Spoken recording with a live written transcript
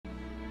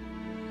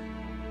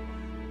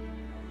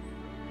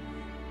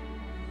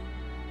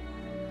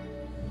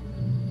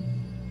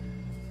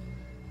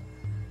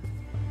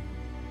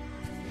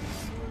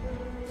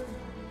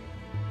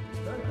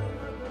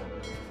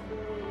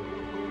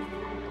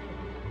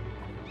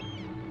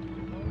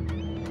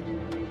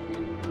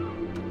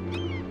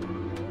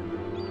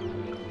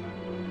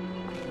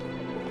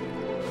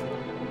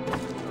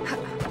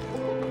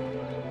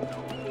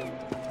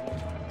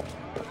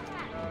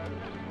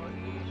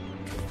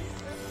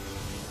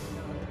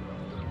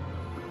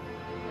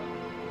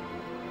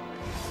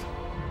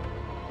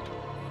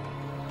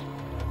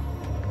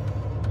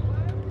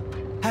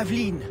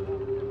Alfine,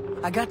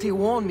 Agate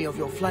warned me of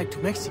your flight to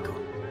Mexico.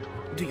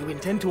 Do you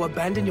intend to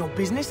abandon your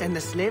business and the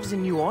slaves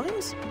in New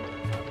Orleans?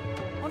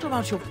 What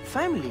about your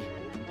family?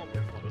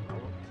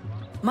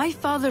 My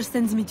father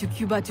sends me to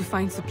Cuba to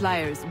find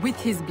suppliers, with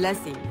his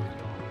blessing.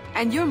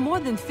 And you're more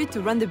than fit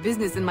to run the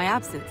business in my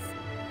absence.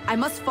 I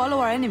must follow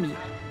our enemy.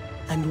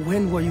 And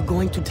when were you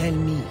going to tell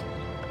me?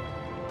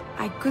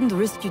 I couldn't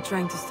risk you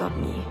trying to stop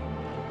me.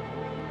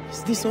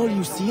 Is this all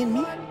you see in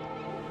me?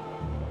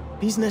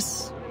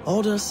 Business,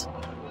 orders?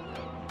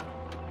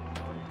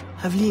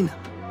 Alfine,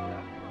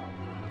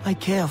 I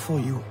care for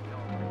you.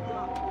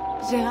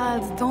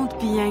 Gerald, don't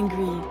be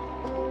angry.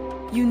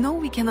 You know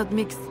we cannot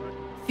mix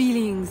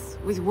feelings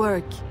with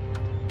work.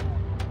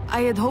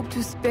 I had hoped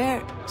to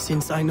spare...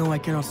 Since I know I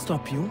cannot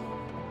stop you,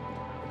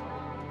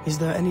 is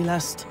there any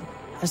last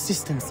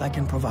assistance I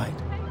can provide?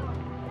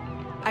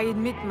 I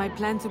admit my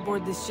plan to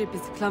board this ship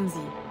is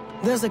clumsy.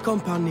 There's a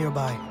compound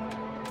nearby,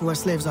 where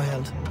slaves are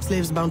held.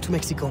 Slaves bound to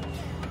Mexico.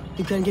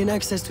 You can gain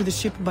access to the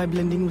ship by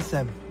blending with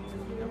them.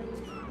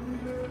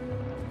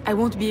 I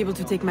won't be able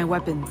to take my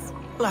weapons.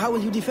 Well, how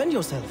will you defend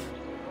yourself?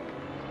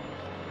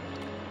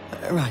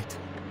 Right.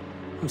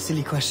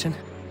 Silly question.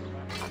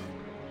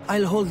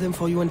 I'll hold them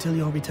for you until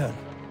your return.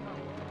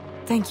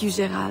 Thank you,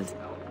 Gerald.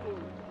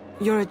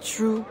 You're a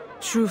true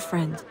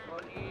friend.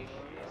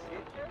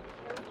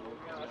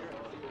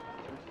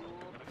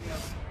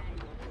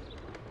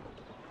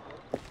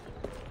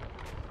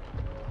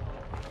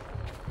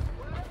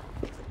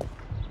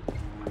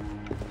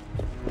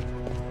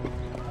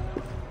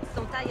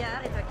 Son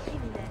tailleur est un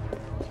criminel.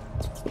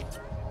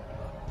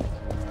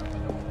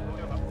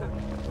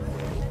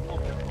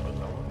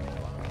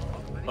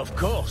 Of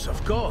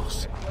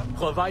course.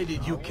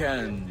 Provided you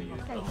can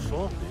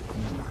afford it.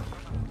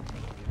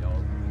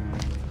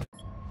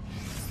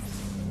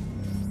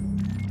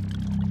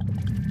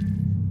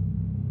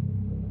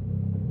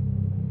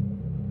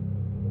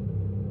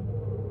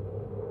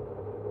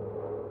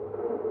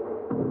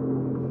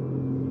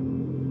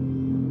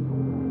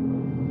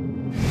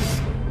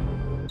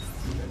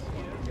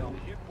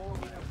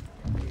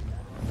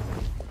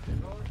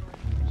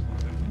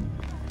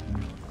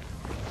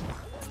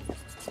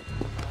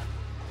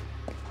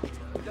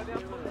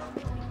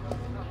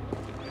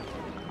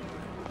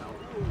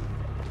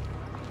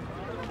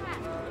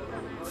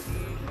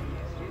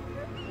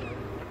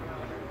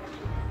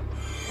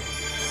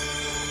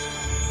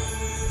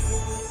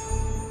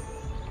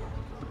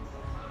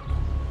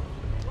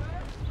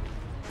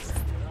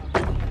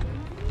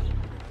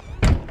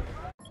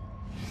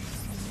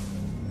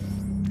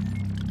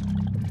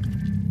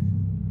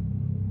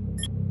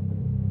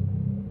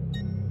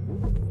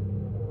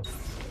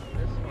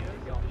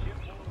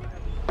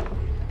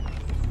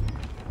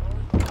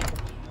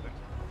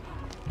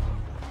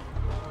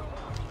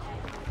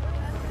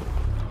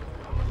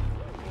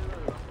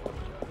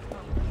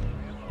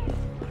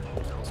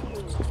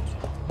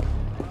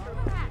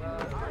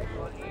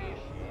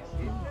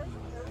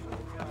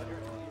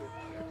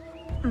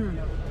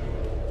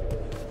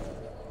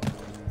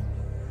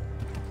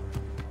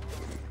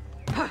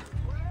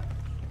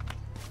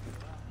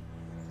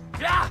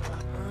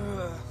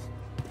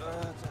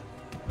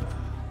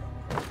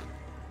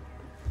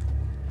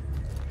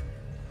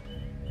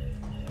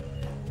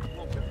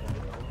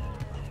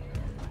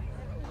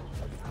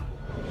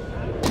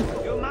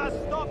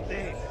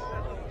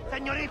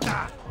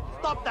 Señorita,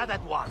 stop that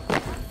at once.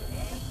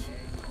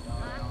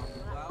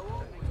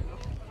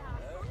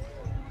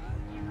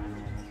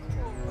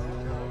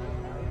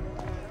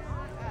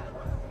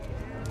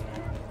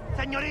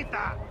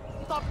 Señorita,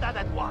 stop that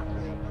at once.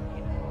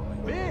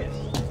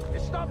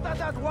 Miss, stop that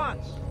at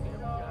once.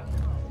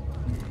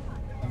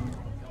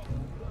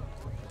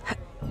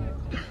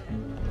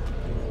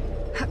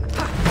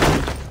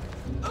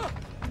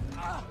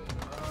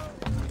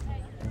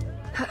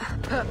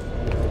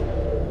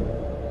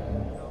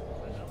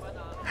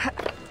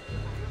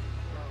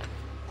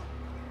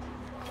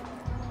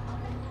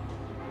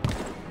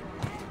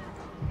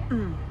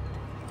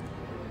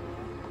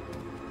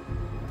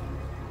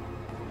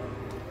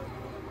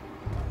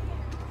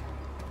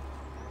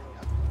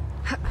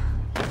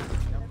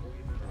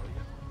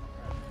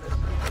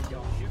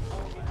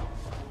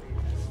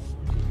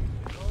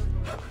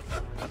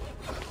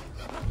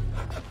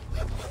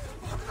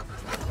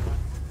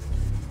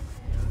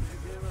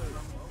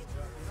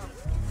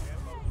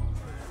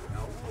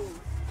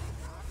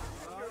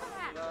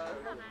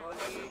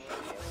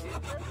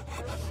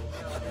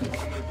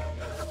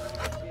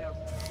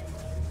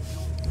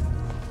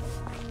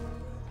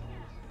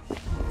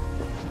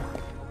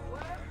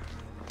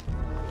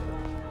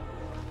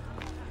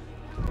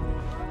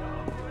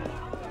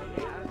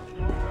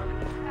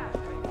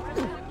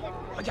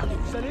 Regardez,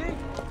 vous allez?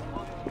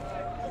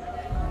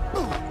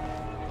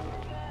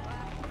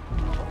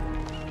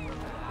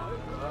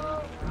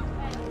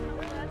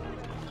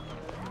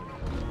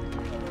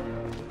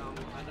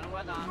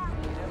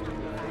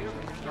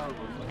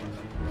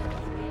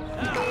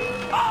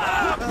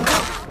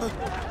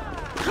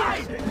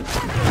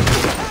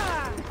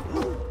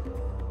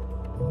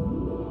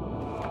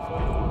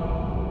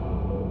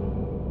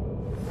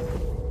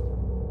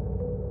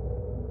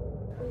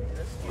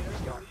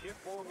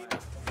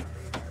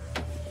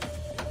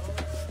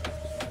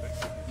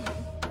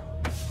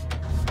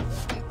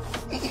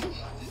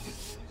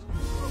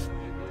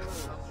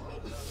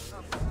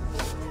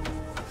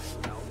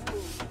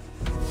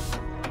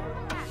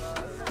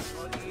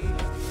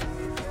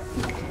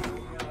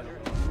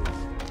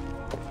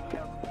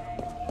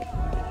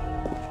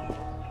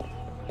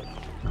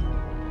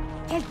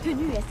 Quelle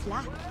tenue est-ce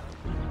là?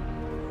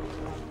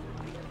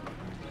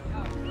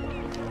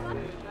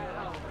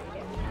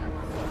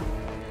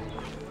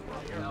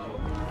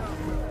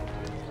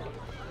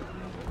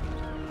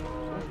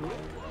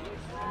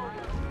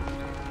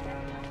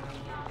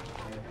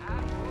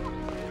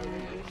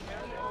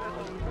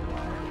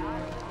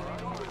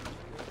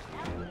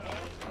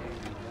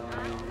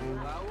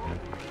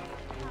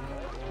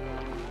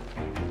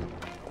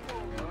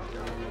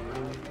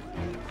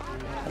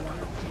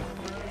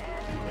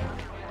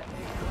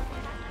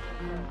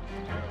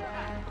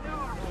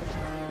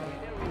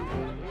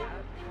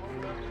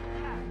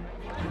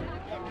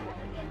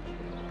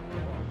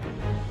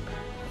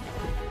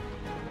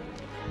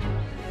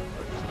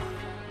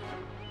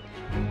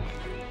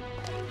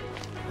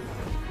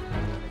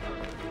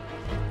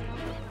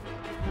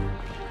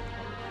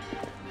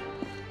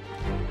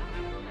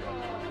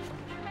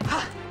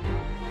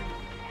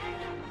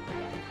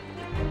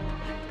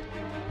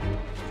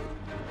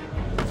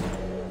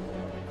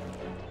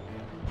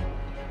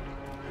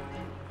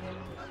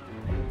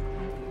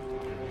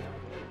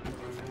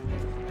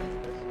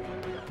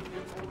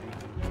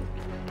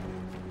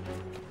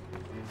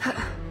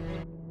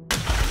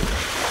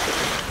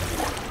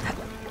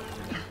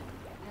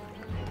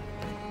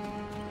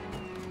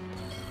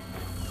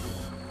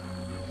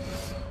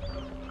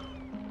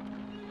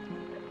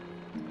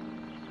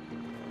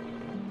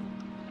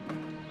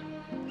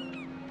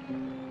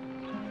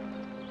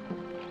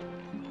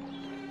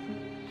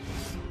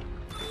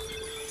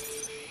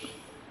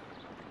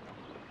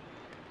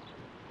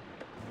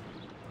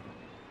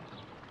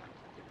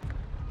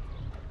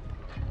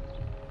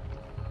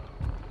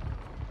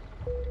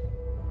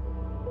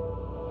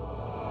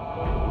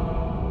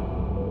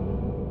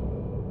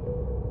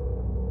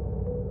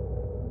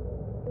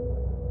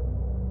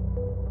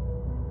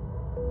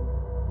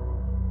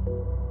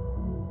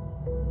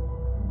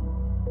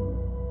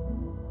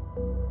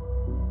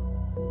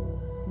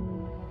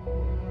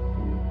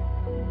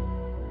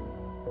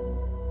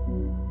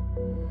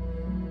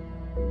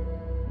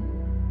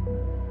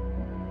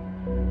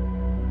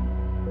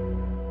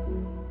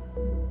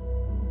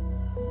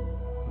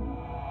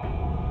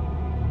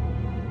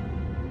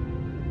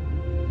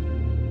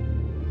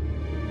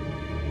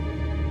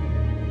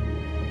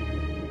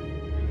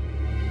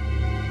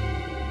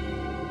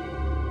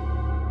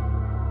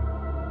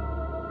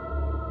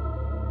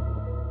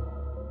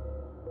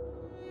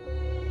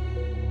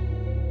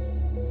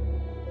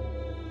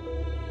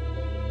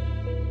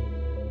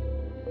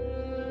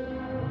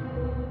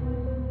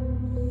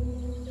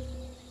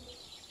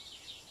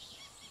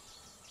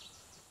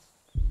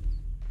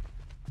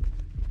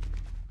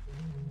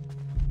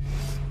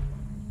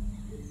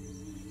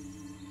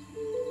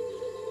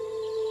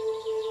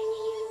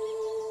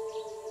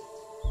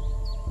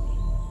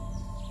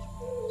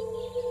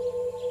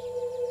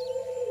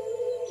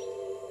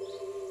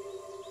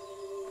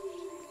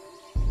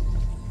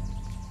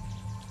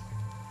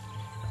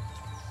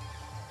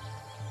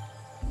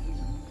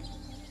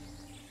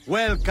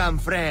 Welcome,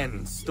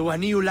 friends, to a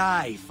new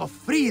life of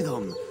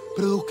freedom,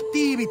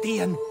 productivity,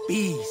 and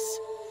peace.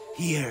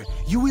 Here,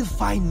 you will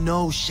find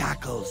no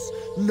shackles,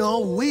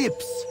 no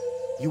whips.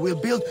 You will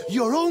build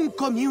your own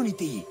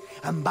community,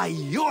 and by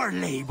your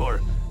labor,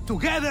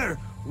 together,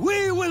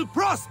 we will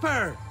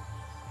prosper!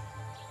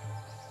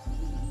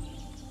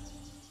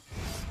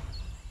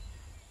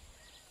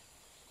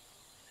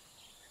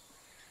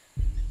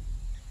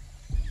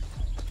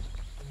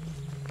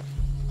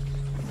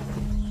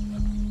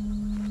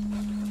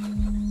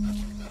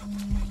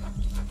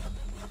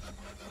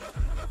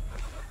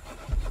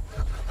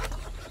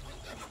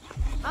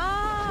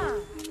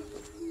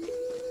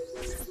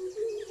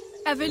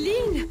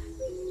 Aveline!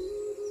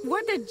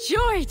 What a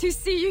joy to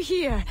see you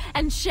here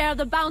and share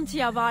the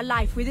bounty of our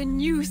life with a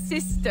new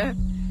sister.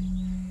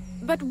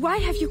 But why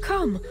have you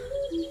come?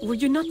 Were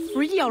you not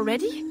free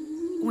already?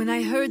 When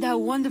I heard how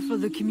wonderful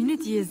the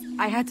community is,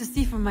 I had to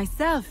see for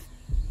myself.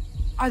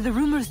 Are the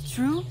rumors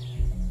true?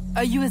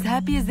 Are you as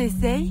happy as they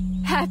say?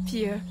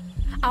 Happier.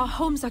 Our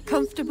homes are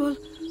comfortable,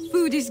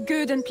 food is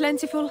good and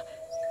plentiful.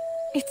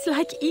 It's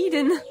like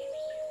Eden.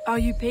 Are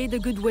you paid a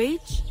good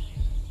wage?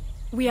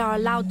 We are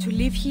allowed to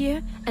live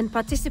here and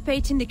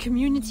participate in the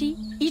community,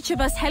 each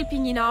of us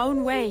helping in our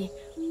own way.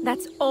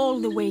 That's all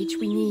the wage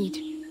we need.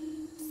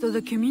 So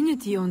the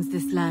community owns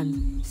this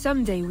land?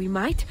 Someday we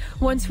might,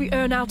 once we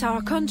earn out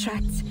our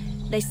contracts.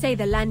 They say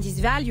the land is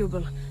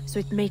valuable, so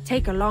it may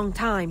take a long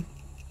time.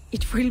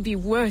 It will be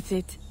worth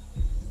it.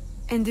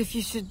 And if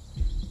you should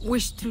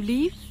wish to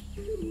leave?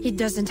 It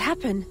doesn't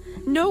happen.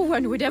 No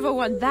one would ever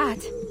want that.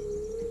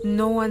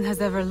 No one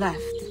has ever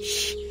left.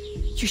 Shh!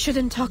 You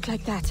shouldn't talk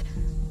like that.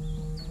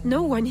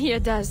 No one here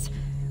does.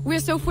 We're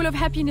so full of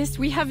happiness,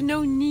 we have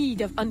no need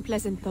of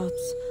unpleasant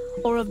thoughts,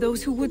 or of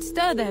those who would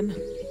stir them.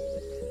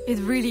 It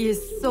really is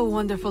so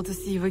wonderful to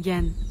see you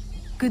again.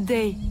 Good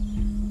day.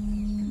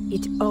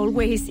 It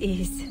always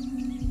is.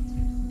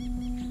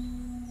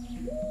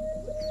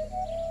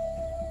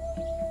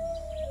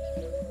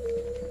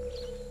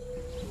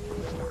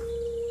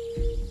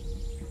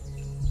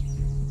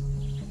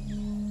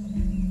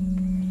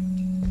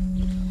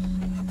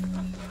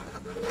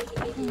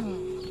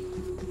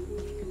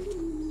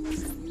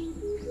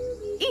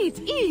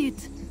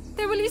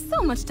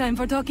 So much time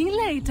for talking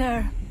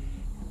later.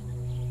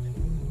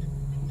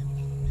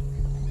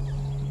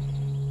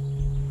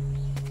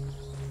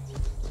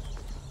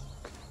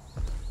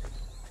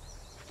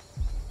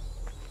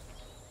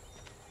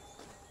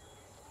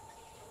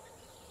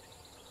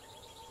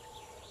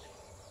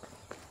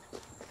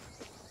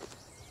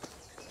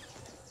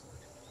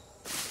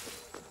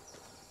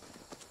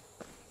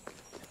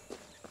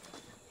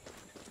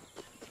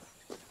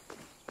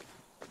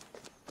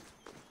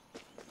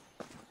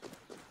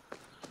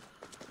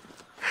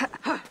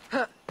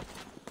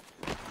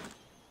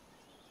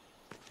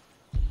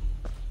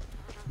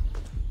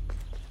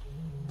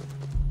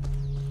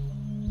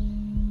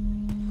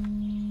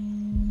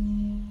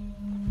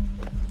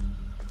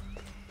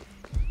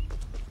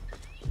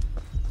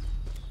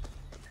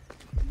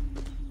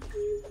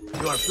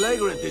 Your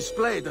flagrant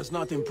display does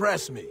not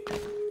impress me.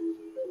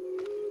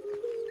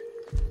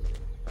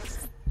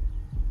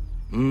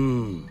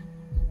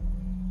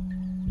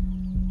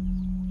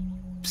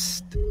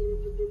 Psst.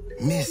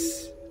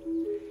 Miss.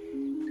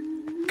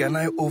 Can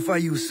I offer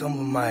you some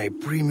of my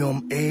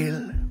premium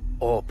ale?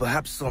 Or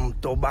perhaps some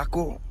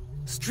tobacco?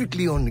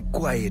 Strictly on the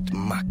quiet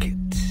market.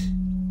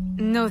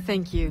 No,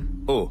 thank you.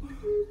 Oh,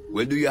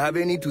 well, do you have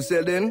any to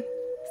sell then?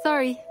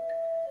 Sorry.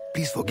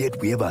 Please forget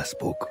we ever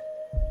spoke.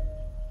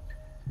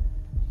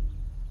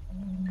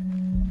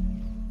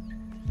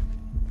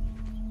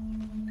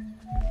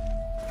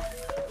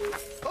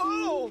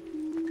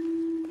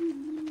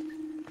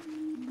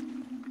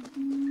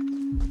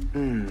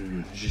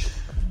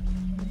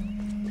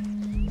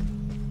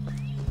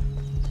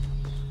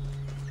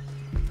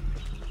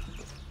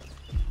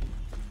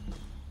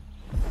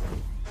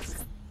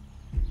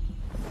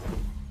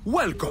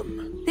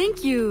 Welcome.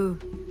 Thank you.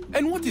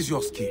 And what is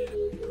your skill?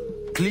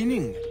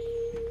 Cleaning?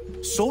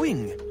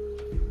 Sewing?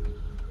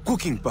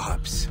 Cooking,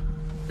 perhaps?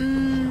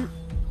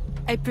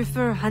 I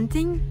prefer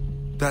hunting.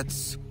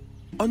 That's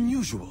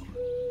unusual.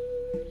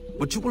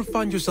 But you will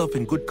find yourself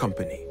in good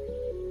company.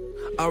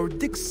 Our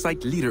dig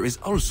site leader is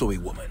also a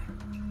woman.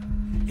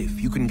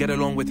 If you can get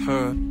along with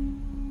her,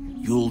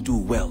 you'll do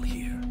well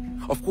here.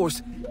 Of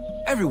course,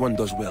 everyone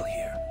does well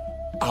here.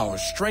 Our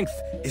strength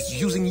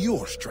is using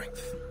your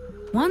strength.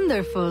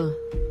 Wonderful.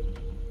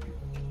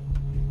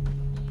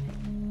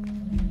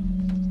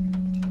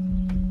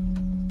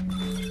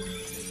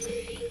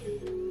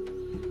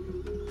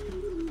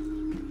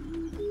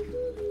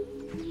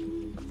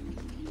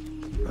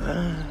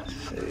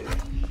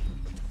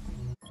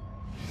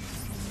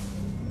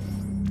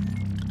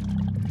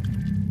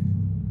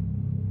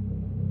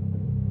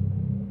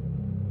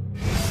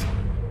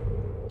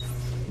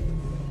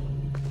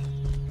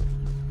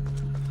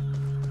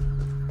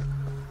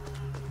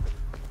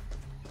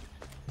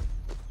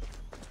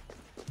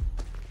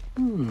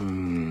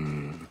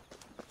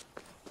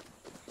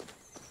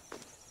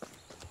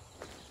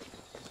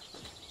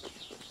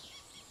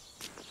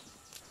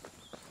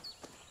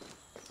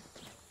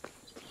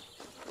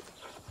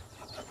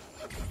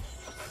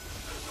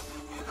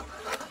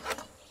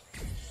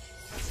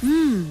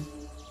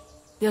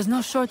 There's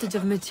no shortage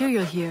of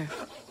material here.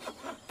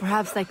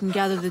 Perhaps I can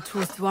gather the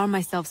tools to arm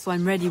myself so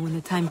I'm ready when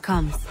the time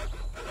comes.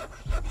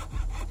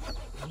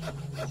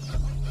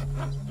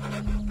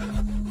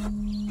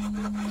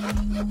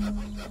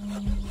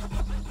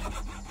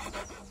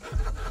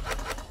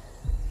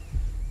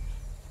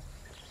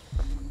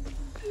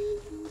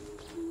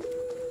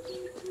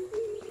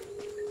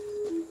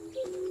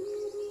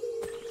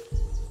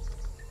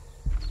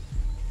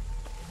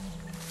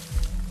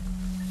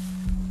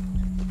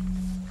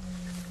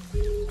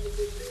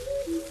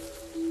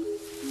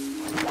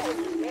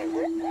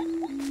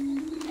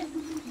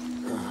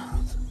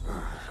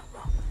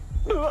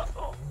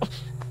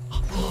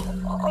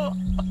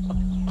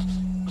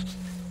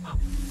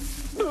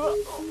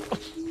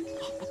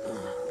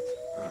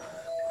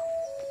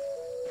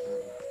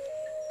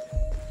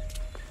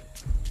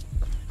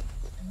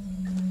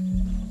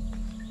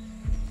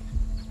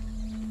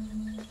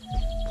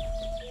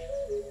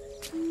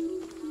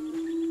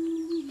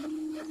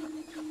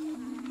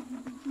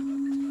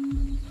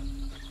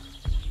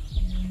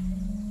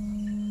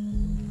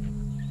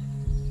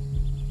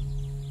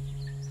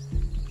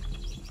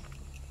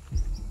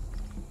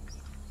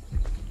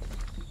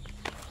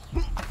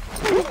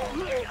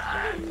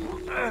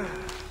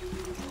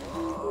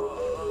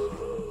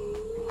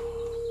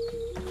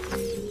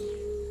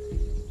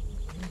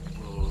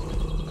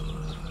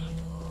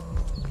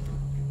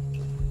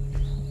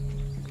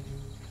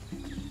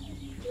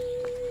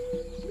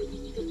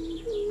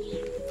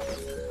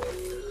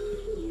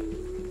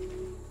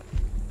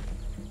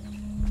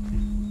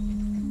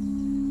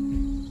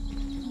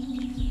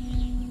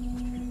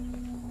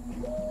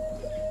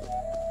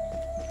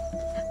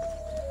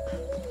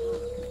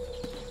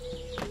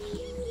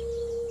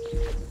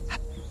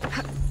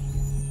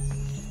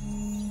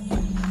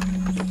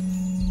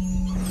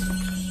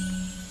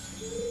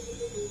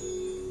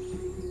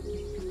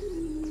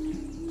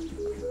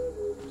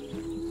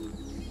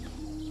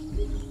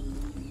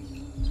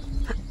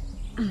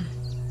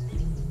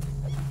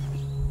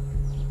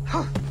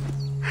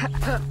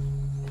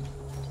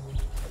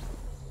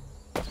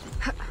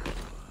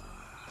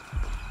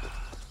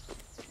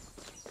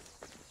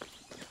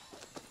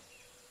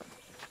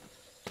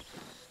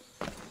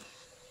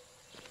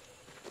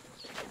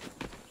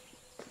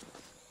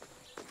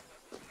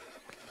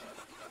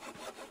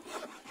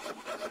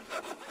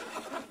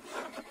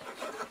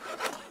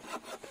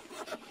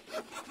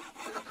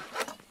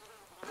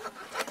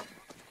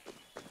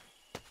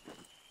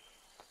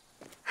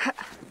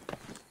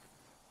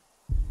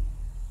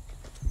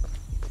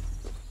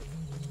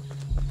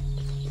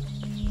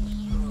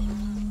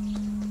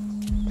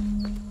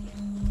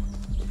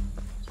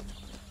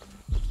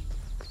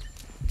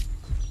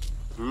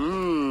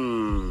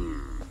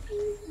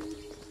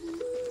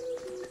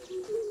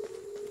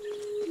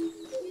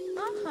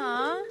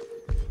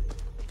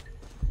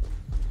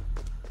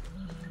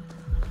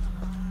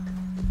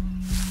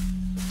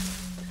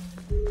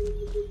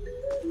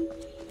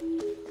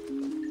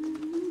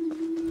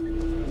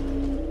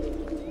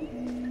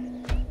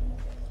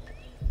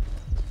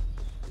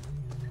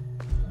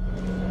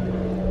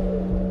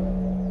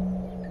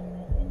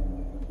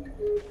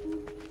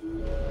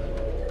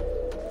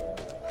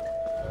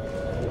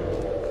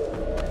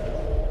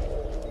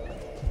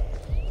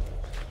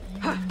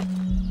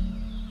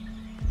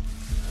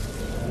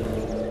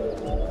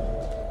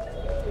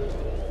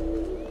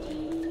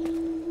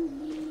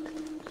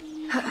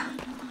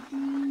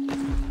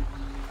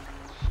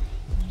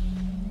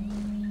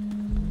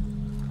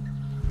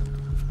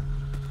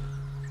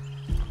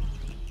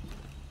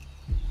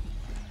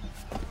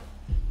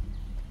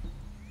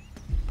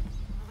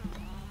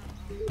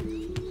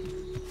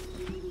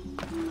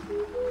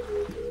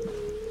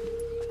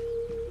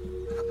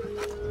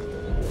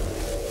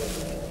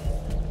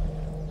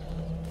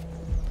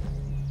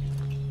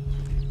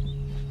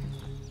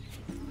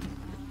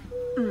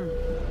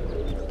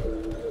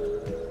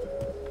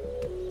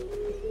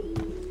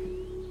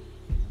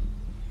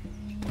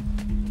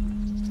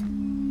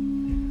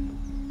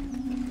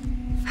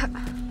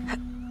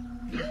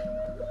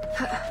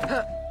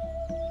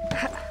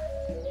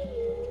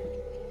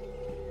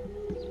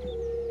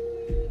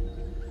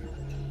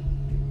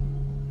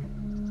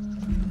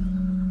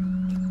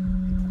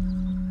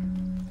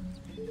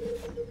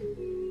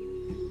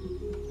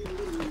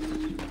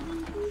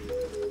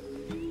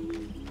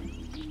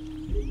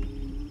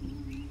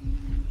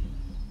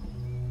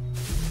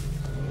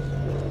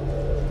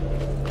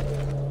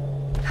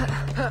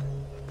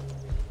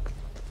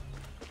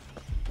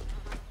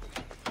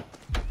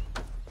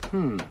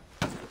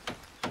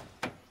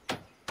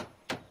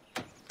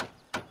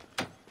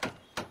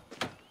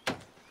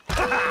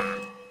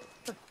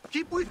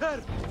 Keep with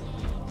her!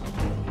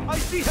 I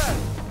see her!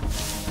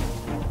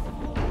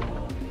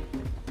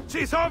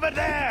 She's over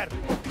there!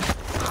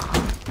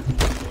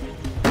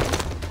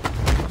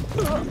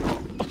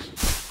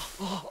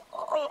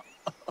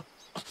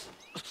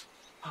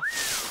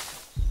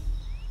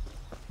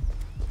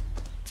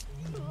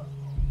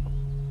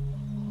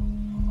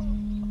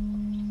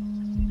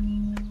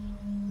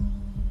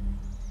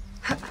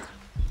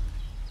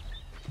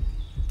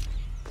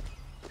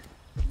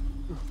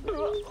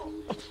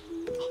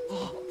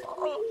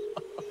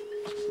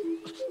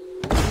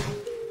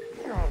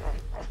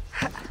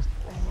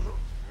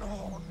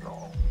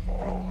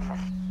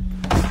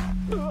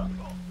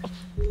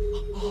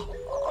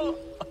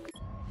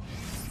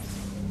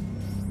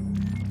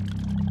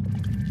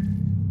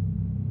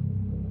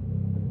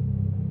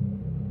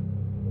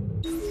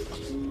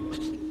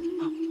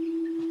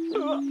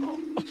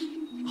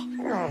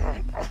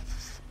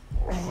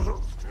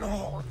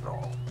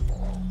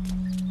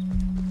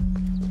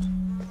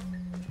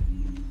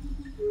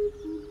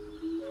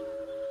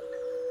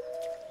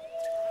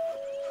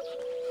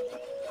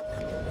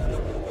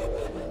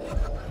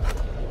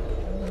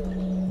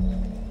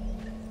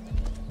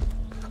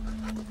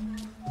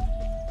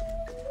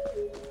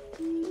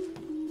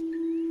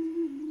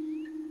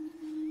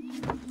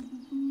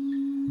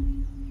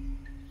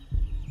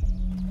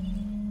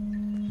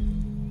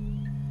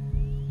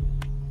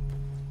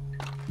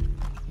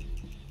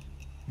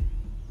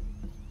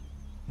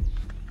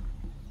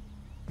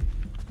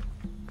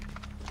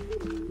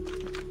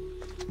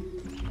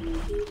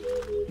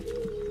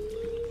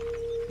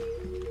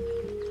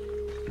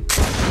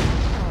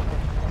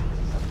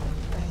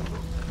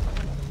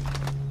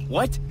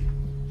 What?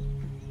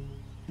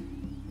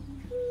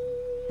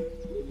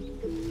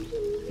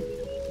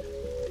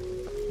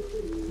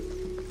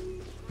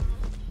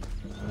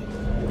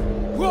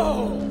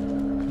 Whoa!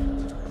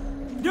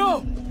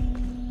 No!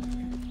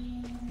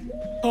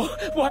 Oh,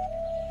 what?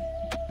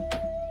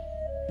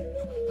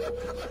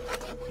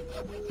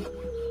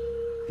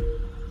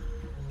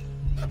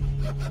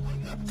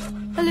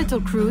 A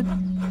little crude,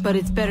 but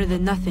it's better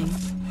than nothing.